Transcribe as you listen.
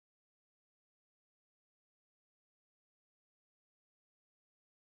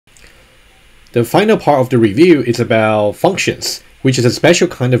The final part of the review is about functions, which is a special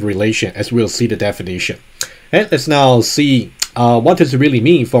kind of relation, as we'll see the definition. And let's now see what does it really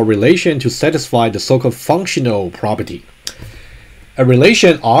mean for a relation to satisfy the so-called functional property. A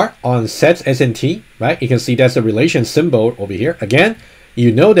relation R on sets S and T, right? You can see that's a relation symbol over here. Again,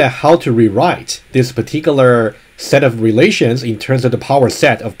 you know that how to rewrite this particular set of relations in terms of the power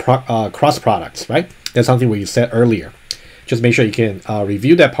set of cross products, right? That's something we said earlier. Just make sure you can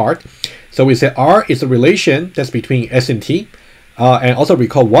review that part. So we said R is a relation that's between S and T. And also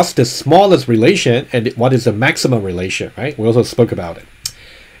recall what's the smallest relation and what is the maximum relation, right? We also spoke about it.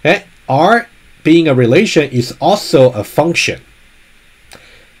 And R being a relation is also a function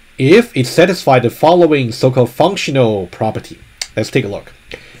if it satisfies the following so-called functional property. Let's take a look.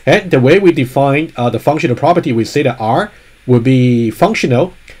 And the way we define the functional property, we say that R will be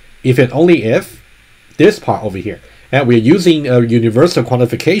functional if and only if this part over here. And we're using a universal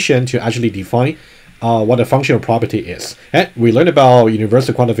quantification to actually define what a functional property is. And we learned about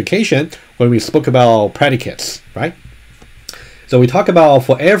universal quantification when we spoke about predicates, right? So we talk about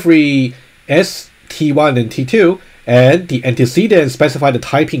for every S, T1, and T2, and the antecedent specify the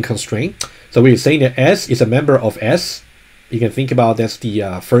typing constraint. So we're saying that S is a member of S. You can think about that's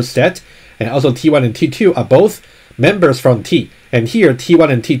the first set. And also T1 and T2 are both members from T. And here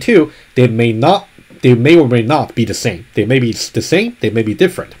T1 and T2, they may or may not be the same. They may be the same, they may be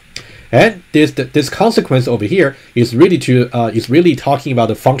different. And this consequence over here is really talking about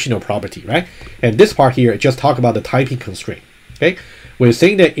the functional property, right? And this part here just talk about the typing constraint. Okay, we're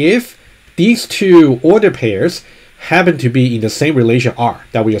saying that if these two order pairs happen to be in the same relation R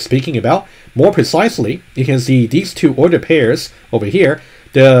that we are speaking about, more precisely, you can see these two order pairs over here,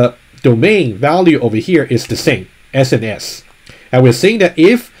 the domain value over here is the same, S and S. And we're saying that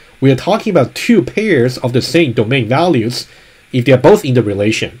if we are talking about two pairs of the same domain values, if they're both in the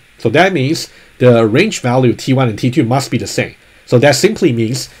relation, so that means the range value T1 and T2 must be the same. So that simply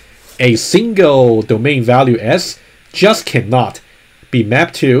means a single domain value S just cannot be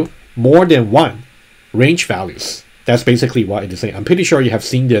mapped to more than one range values. That's basically what it is saying. I'm pretty sure you have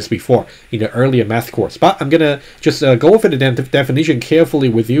seen this before in the earlier math course, but I'm gonna just go over the definition carefully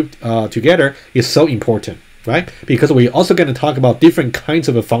with you together. It's so important, right? Because we're also going to talk about different kinds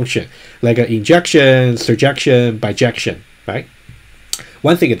of a function, like an injection, surjection, bijection, right?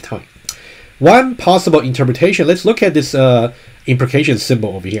 One thing at a time. One possible interpretation, let's look at this implication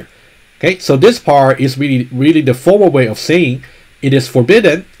symbol over here. Okay, so this part is really the formal way of saying it is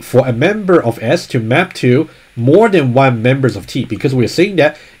forbidden for a member of S to map to more than one members of T, because we're saying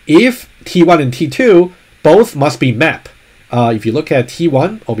that if T1 and T2 both must be mapped, if you look at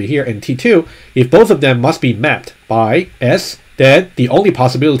T1 over here and T2, if both of them must be mapped by S, then the only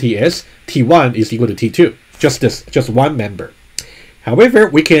possibility is T1 is equal to T2, just one member. However,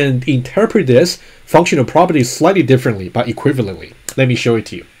 we can interpret this functional property slightly differently, but equivalently. Let me show it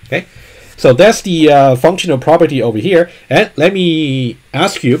to you. Okay, so that's the functional property over here. And let me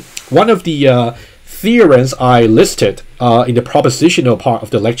ask you, one of the theorems I listed in the propositional part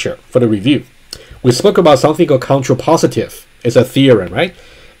of the lecture for the review. We spoke about something called contrapositive. It's a theorem, right?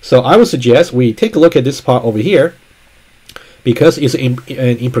 So I would suggest we take a look at this part over here because it's an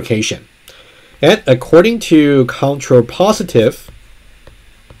implication. And according to contrapositive,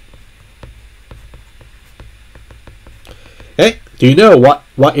 okay, do you know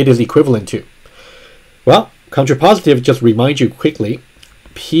what it is equivalent to? Well, contrapositive just reminds you quickly,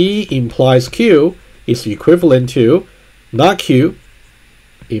 P implies Q is equivalent to not Q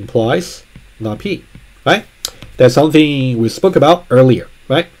implies not P, right? That's something we spoke about earlier,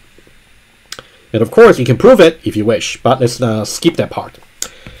 right? And of course, you can prove it if you wish, but let's skip that part.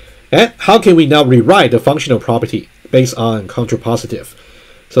 And how can we now rewrite the functional property based on contrapositive?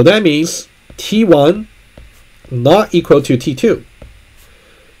 So that means T1 not equal to T2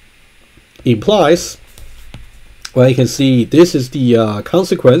 implies, well, you can see this is the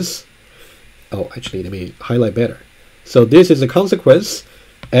consequence. Oh, actually, let me highlight better. So this is the consequence,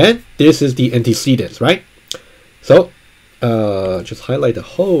 and this is the antecedents, right? So just highlight the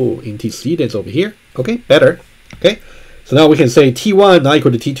whole antecedents over here. Okay, better. Okay, so now we can say T1 not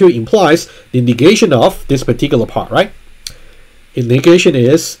equal to T2 implies the negation of this particular part, right? The negation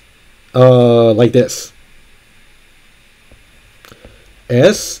is like this.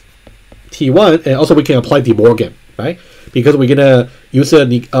 S T1, and also we can apply De Morgan, right? Because we're gonna use a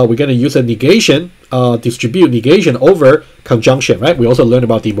negation, distribute negation over conjunction, right? We also learned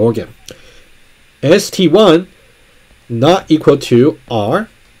about De Morgan. ST1 not equal to R,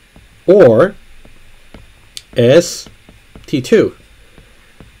 or ST2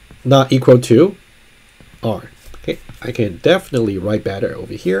 not equal to R. Okay, I can definitely write better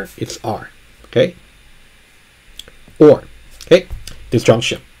over here. It's R. okay, or, okay,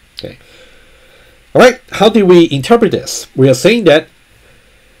 disjunction, okay. All right, how do we interpret this? We are saying that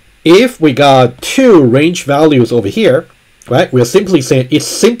if we got two range values over here, right, we are simply saying it's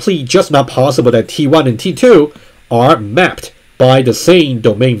simply just not possible that T1 and T2 are mapped by the same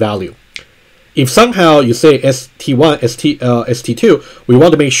domain value. If somehow you say ST1, ST2, we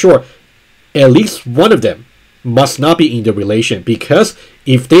want to make sure at least one of them must not be in the relation, because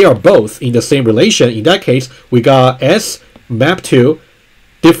if they are both in the same relation, in that case, we got S mapped to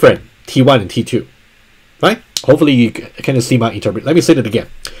different T1 and T2. Right? Hopefully you can see my interpret. Let me say it again.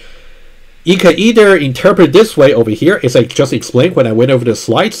 You can either interpret this way over here, as I just explained when I went over the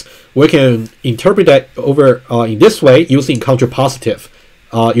slides. We can interpret that over in this way using contrapositive,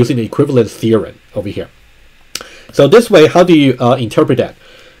 using the equivalence theorem over here. So this way, how do you interpret that?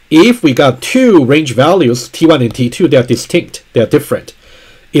 If we got two range values, T1 and T2, they are distinct, they are different.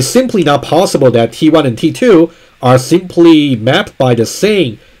 It's simply not possible that T1 and T2 are simply mapped by the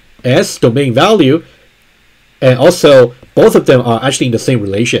same S domain value, and also both of them are actually in the same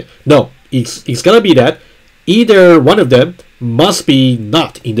relation. No, it's gonna be that either one of them must be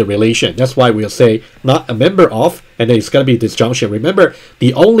not in the relation. That's why we'll say not a member of, and then it's gonna be disjunction. Remember,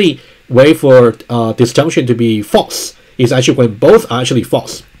 the only way for disjunction to be false is actually when both are actually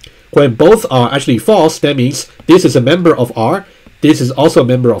false. When both are actually false, that means this is a member of R, this is also a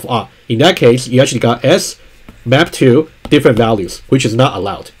member of R. In that case, you actually got S mapped to different values, which is not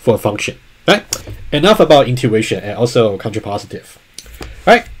allowed for a function. Right? Enough about intuition and also contrapositive.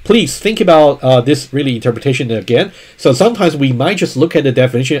 Right? Please think about this really interpretation again. So sometimes we might just look at the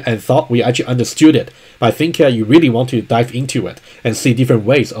definition and thought we actually understood it. But I think you really want to dive into it and see different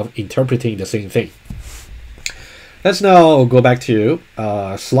ways of interpreting the same thing. Let's now go back to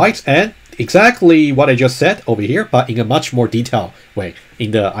slides and exactly what I just said over here, but in a much more detailed way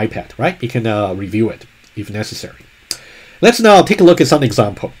in the iPad. Right? You can review it if necessary. Let's now take a look at some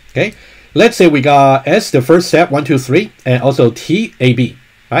example. Okay. Let's say we got S, the first set, 1, 2, 3, and also T, A, B,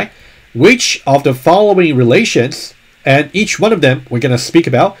 right? Which of the following relations, and each one of them we're going to speak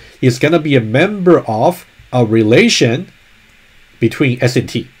about, is going to be a member of a relation between S and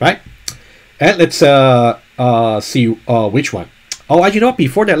T, right? And let's see which one. Oh, you know what?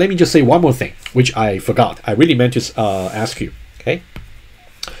 Before that, let me just say one more thing, which I forgot. I really meant to ask you, okay?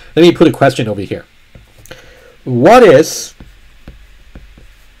 Let me put a question over here. What is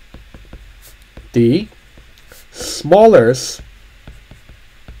the smallest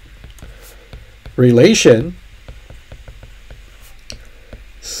relation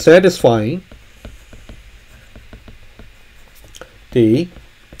satisfying the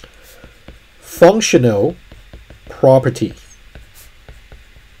functional property?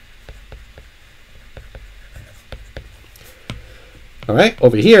 All right,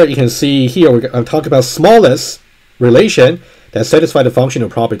 over here you can see here we're talking about smallest relation that satisfies the functional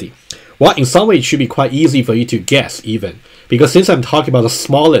property. Well, in some way, it should be quite easy for you to guess even, because since I'm talking about the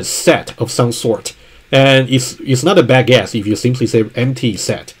smallest set of some sort, and it's not a bad guess if you simply say empty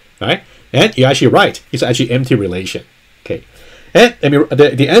set, right? And you're actually right. It's actually empty relation, okay? And I mean,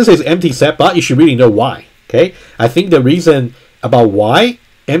 the answer is empty set, but you should really know why, okay? I think the reason about why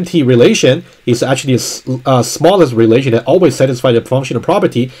empty relation is actually the smallest relation that always satisfies the functional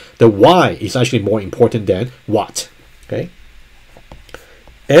property. The why is actually more important than what, okay?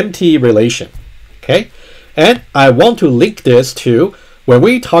 Empty relation, okay? And I want to link this to when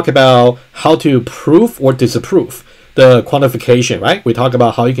we talk about how to prove or disprove the quantification, right? We talk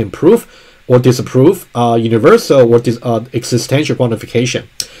about how you can prove or disprove universal or existential quantification.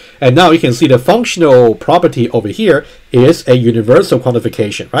 And now you can see the functional property over here is a universal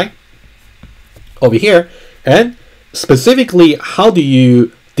quantification, right? Over here. And specifically, how do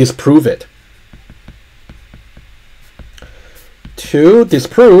you disprove it? To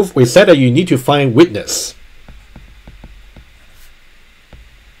disprove, we said that you need to find witness.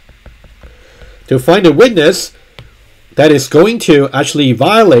 To find a witness that is going to actually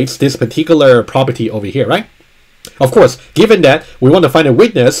violate this particular property over here, right? Of course, given that we want to find a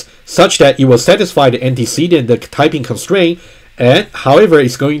witness such that it will satisfy the antecedent, the typing constraint, and however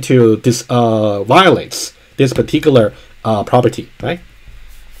it's going to violates this particular property, right?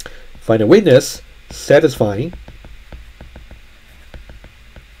 Find a witness satisfying.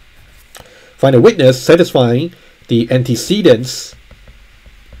 Find a witness satisfying the antecedents,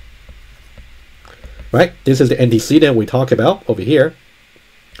 right? This is the antecedent we talk about over here,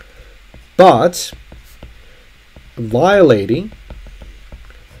 but violating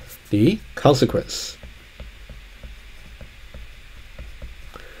the consequence,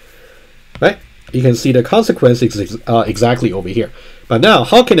 right? you can see the consequence is exactly over here. But now,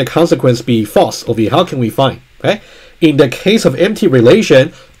 how can the consequence be false over here? How can we find? Okay? In the case of empty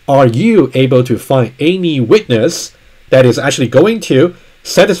relation, are you able to find any witness that is actually going to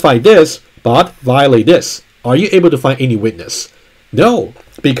satisfy this but violate this? Are you able to find any witness? No,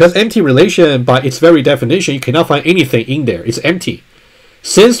 because empty relation, by its very definition, you cannot find anything in there. It's empty.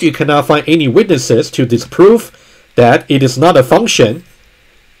 Since you cannot find any witnesses to disprove that it is not a function,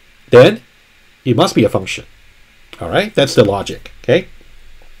 then it must be a function. All right, that's the logic. Okay,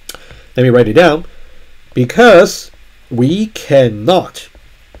 let me write it down. Because we cannot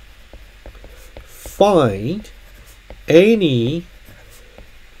find any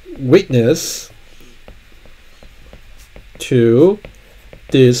witness to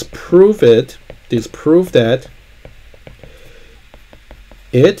disprove that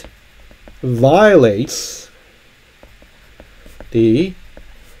it violates the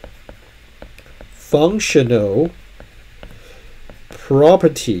functional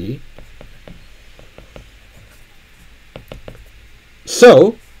property.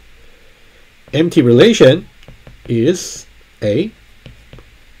 So, empty relation is a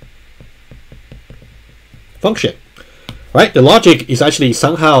function, right? The logic is actually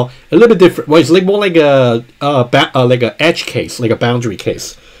somehow a little bit different. Well, it's like more like a edge case, like a boundary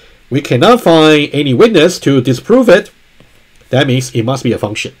case. We cannot find any witness to disprove it. That means it must be a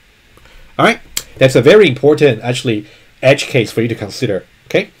function. All right, that's a very important actually edge case for you to consider.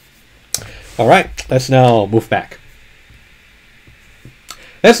 Okay. All right, let's now move back.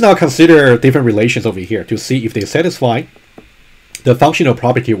 Let's now consider different relations over here to see if they satisfy the functional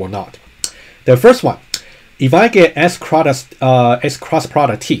property or not. The first one, if I get S cross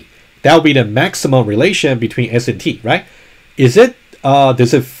product T, that will be the maximum relation between S and T, right? Does it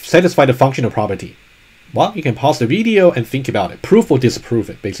satisfy the functional property? Well, you can pause the video and think about it. Prove or disprove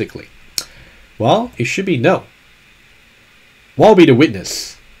it, basically. Well, it should be no. What will be the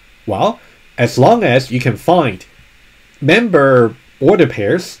witness? Well, as long as you can find member order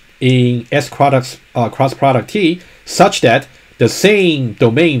pairs in S cross product T such that the same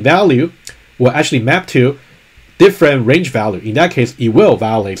domain value will actually map to different range value. In that case, it will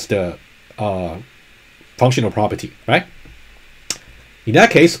violate the functional property, right? In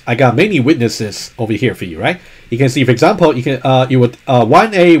that case, I got many witnesses over here for you, right? You can see, for example,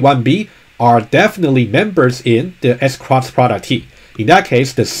 1A, 1B are definitely members in the S cross product T. In that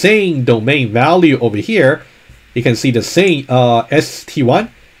case, the same domain value over here, you can see the same ST1,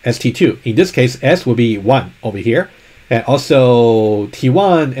 ST2. In this case, S will be 1 over here. And also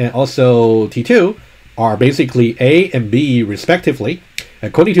T1 and also T2 are basically A and B respectively.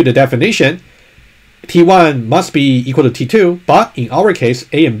 According to the definition, T1 must be equal to T2, but in our case,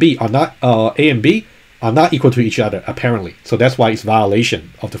 A and B are not equal to each other apparently. So that's why it's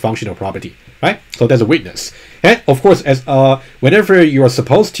violation of the functional property, right? So that's a witness. And of course, as whenever you are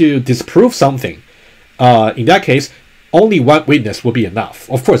supposed to disprove something, in that case, only one witness will be enough.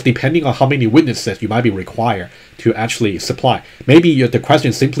 Of course, depending on how many witnesses you might be required to actually supply. Maybe the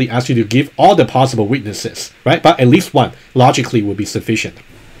question simply asks you to give all the possible witnesses, right? But at least one logically will be sufficient.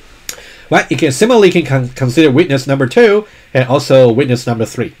 Right? You can similarly consider witness number 2 and also witness number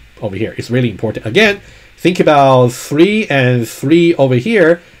 3 over here. It's really important. Again, think about 3 and 3 over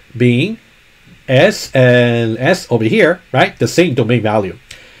here being S and S over here, right? The same domain value.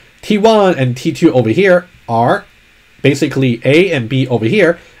 T1 and T2 over here are basically A and B over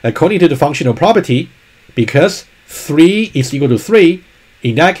here according to the functional property. Because 3 is equal to 3,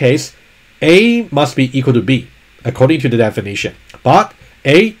 in that case, A must be equal to B according to the definition. But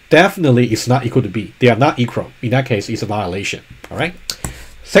A definitely is not equal to B. They are not equal. In that case, it's a violation. All right.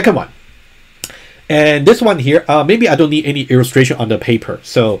 Second one. And this one here, maybe I don't need any illustration on the paper.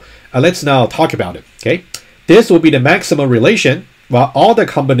 So let's now talk about it. Okay. This will be the maximum relation. Well, all the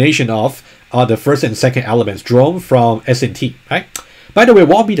combination of the first and second elements drawn from S and T, right? By the way,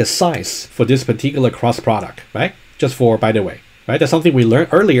 what will be the size for this particular cross product, right? Just for, by the way, right? That's something we learned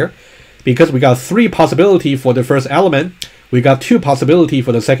earlier because we got 3 possibility for the first element. We got 2 possibility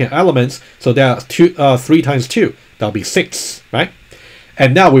for the second elements. So that's 3 times 2. That'll be 6, right?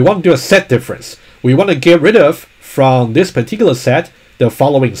 And now we want to do a set difference. We want to get rid of from this particular set, the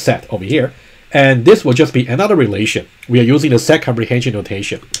following set over here. And this will just be another relation. We are using the set comprehension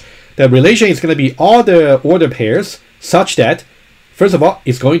notation. The relation is going to be all the order pairs such that, first of all,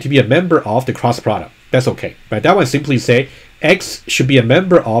 it's going to be a member of the cross product. That's okay, right? That one simply say X should be a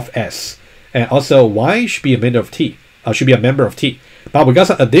member of S, and also Y should be a member of T. But we got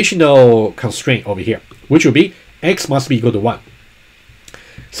some additional constraint over here, which will be X must be equal to 1.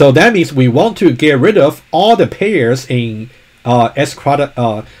 So that means we want to get rid of all the pairs in S product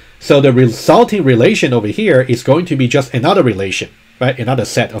So the resulting relation over here is going to be just another relation, right? Another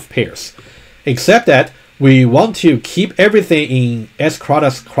set of pairs. Except that we want to keep everything in S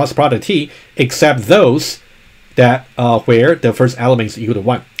cross product T except those that where the first element is equal to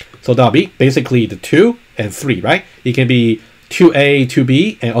 1. So that'll be basically the 2 and 3, right? It can be 2A,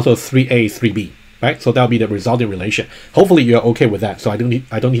 2B, and also 3A, 3B, right? So that'll be the resulting relation. Hopefully you're okay with that, so I don't need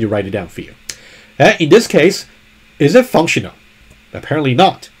to write it down for you. And in this case, is it functional? Apparently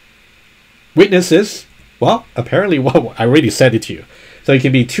not. Witnesses, well, apparently, well, I already said it to you. So it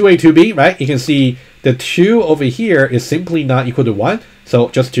can be 2A, 2B, right? You can see the 2 over here is simply not equal to 1. So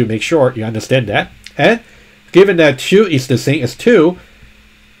just to make sure you understand that. And given that 2 is the same as 2,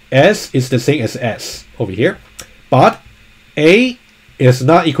 S is the same as S over here. But A is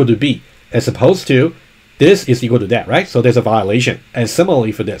not equal to B, as opposed to this is equal to that, right? So there's a violation. And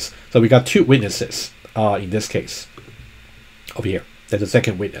similarly for this. So we got 2 witnesses in this case. Over here. That's the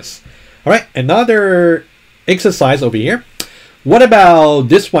second witness. All right, another exercise over here. What about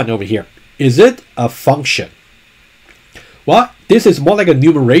this one over here? Is it a function? Well, this is more like a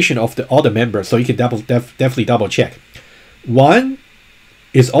numeration of all the members, so you can definitely double check. 1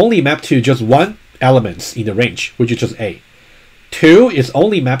 is only mapped to just one element in the range, which is just A. 2 is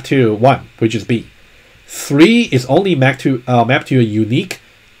only mapped to 1, which is B. 3 is only mapped to a unique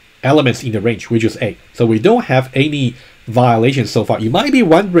elements in the range, which is A. So we don't have any violations so far. You might be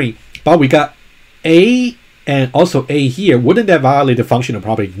wondering, but we got A and also A here. Wouldn't that violate the functional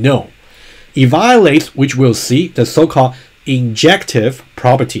property? No. It violates, which we'll see, the so-called injective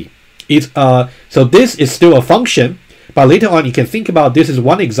property. So this is still a function, but later on you can think about this is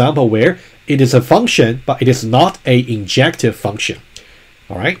one example where it is a function, but it is not a injective function.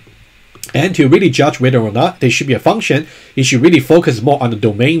 All right. And to really judge whether or not they should be a function, you should really focus more on the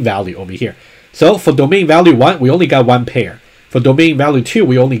domain value over here. So for domain value 1, we only got 1 pair. For domain value 2,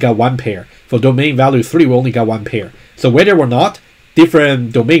 we only got 1 pair. For domain value 3, we only got 1 pair. So whether or not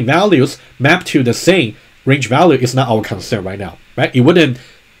different domain values map to the same range value is not our concern right now, right? It wouldn't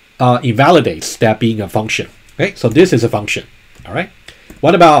invalidate that being a function. Okay, so this is a function. All right.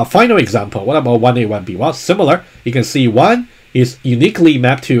 What about a final example? What about 1A, 1B? Well, similar. You can see 1 is uniquely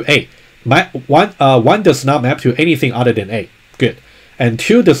mapped to A. 1 does not map to anything other than A. Good. And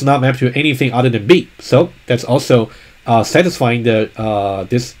 2 does not map to anything other than B. So that's also satisfying the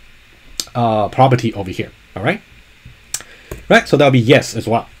this property over here. All right. Right. So that'll be yes as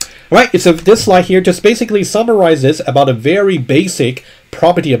well. All right. So this slide here just basically summarizes about a very basic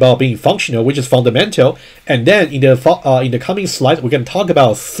property about being functional, which is fundamental. And then in the coming slides, we're going to talk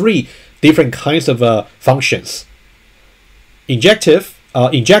about 3 different kinds of functions: injection,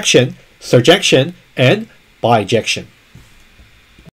 surjection, and bijection.